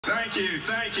Thank you,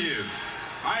 thank you.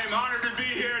 I am honored to be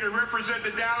here to represent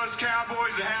the Dallas Cowboys,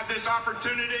 to have this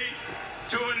opportunity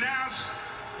to announce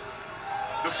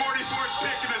the 44th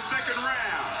pick in the second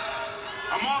round.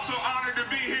 I'm also honored to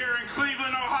be here in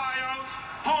Cleveland, Ohio,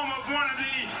 home of one of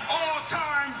the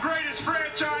all-time greatest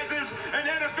franchises in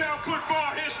NFL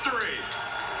football history.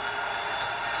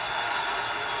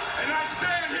 And I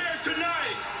stand here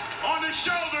tonight on the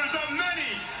shoulders of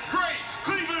many great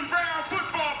Cleveland Brown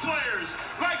football players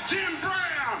like Jim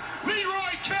Brown,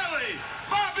 Leroy Kelly,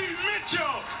 Bobby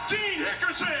Mitchell, Gene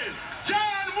Hickerson,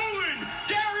 John Woolen,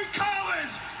 Gary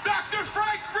Collins, Dr.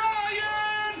 Frank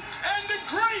Ryan, and the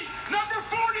great number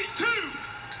 42,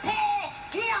 Paul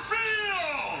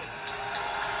Warfield.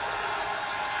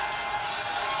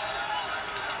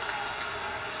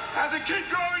 As a kid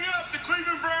growing up, the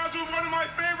Cleveland Browns were one of my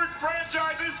favorite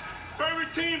franchises,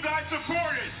 favorite teams I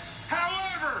supported.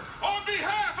 However, on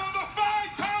behalf of the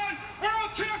five-time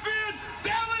world champion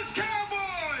Dallas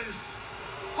Cowboys,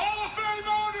 Hall of Fame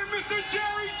owner Mr.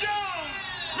 Jerry Jones,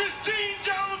 Miss Jean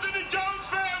Jones and the Jones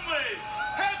family,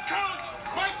 head coach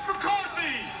Mike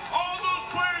McCarthy, all those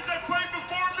players that played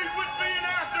before me, with me, and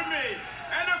after me,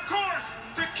 and of course,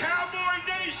 to Cowboy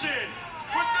Nation,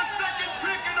 with the second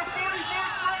pick in the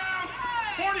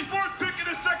 44th pick in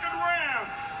the second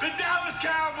round, the Dallas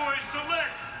Cowboys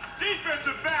select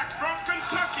defensive back from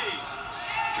Kentucky,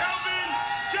 Kelvin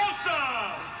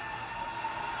Joseph.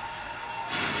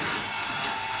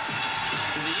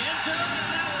 To the end zone, and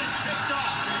that one is picked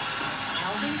off.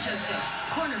 Kelvin Joseph,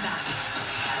 cornerback.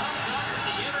 Comes up with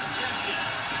the interception.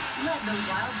 Led the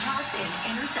Wildcats in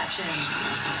interceptions.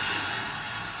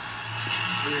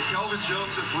 Yeah, Kelvin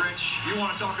Joseph, Rich, you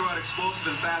want to talk about explosive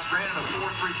and fast. Ran in a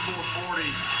 4.34 40.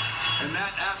 And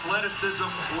that athleticism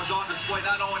was on display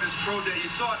not only in his pro day. You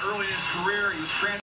saw it early in his career. He was